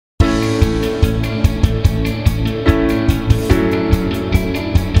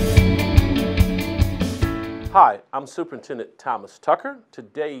Hi, I'm Superintendent Thomas Tucker.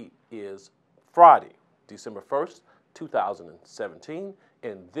 Today is Friday, December 1st, 2017,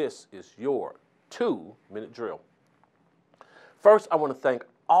 and this is your 2-minute drill. First, I want to thank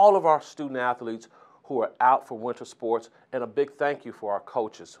all of our student athletes who are out for winter sports, and a big thank you for our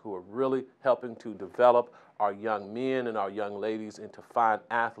coaches who are really helping to develop our young men and our young ladies into fine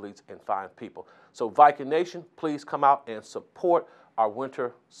athletes and fine people. So Viking Nation, please come out and support our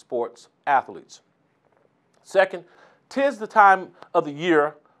winter sports athletes. Second, 'tis the time of the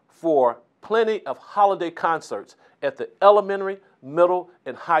year for plenty of holiday concerts at the elementary, middle,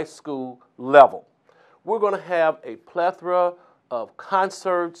 and high school level. We're going to have a plethora of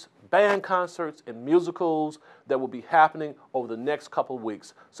concerts, band concerts, and musicals that will be happening over the next couple of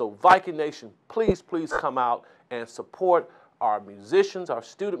weeks. So Viking Nation, please come out and support our musicians, our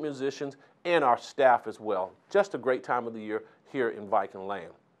student musicians, and our staff as well. Just a great time of the year here in Viking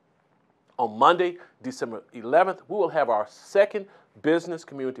land. On Monday, December 11th, we will have our second business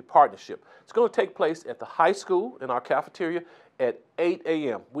community partnership. It's going to take place at the high school in our cafeteria at 8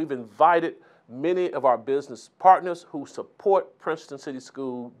 a.m. We've invited many of our business partners who support Princeton City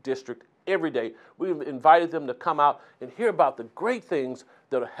School District every day. We've invited them to come out and hear about the great things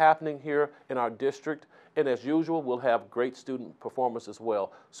that are happening here in our district. And as usual, we'll have great student performers as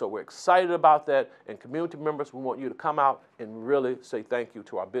well. So we're excited about that. And community members, we want you to come out and really say thank you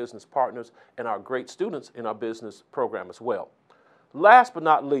to our business partners and our great students in our business program as well. Last but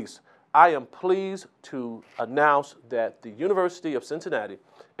not least, I am pleased to announce that the University of Cincinnati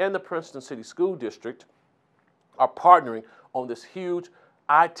and the Princeton City School District are partnering on this huge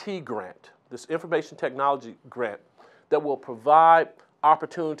IT grant, this information technology grant that will provide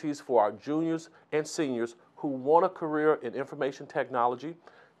opportunities for our juniors and seniors who want a career in information technology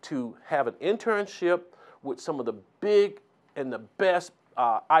to have an internship with some of the big and the best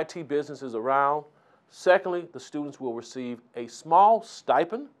IT businesses around. Secondly, the students will receive a small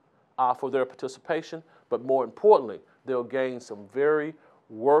stipend for their participation, but more importantly, they'll gain some very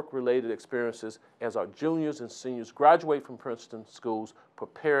work-related experiences as our juniors and seniors graduate from Princeton schools,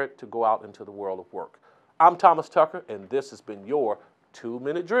 prepared to go out into the world of work. I'm Thomas Tucker, and this has been your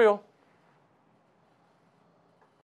 2-minute drill.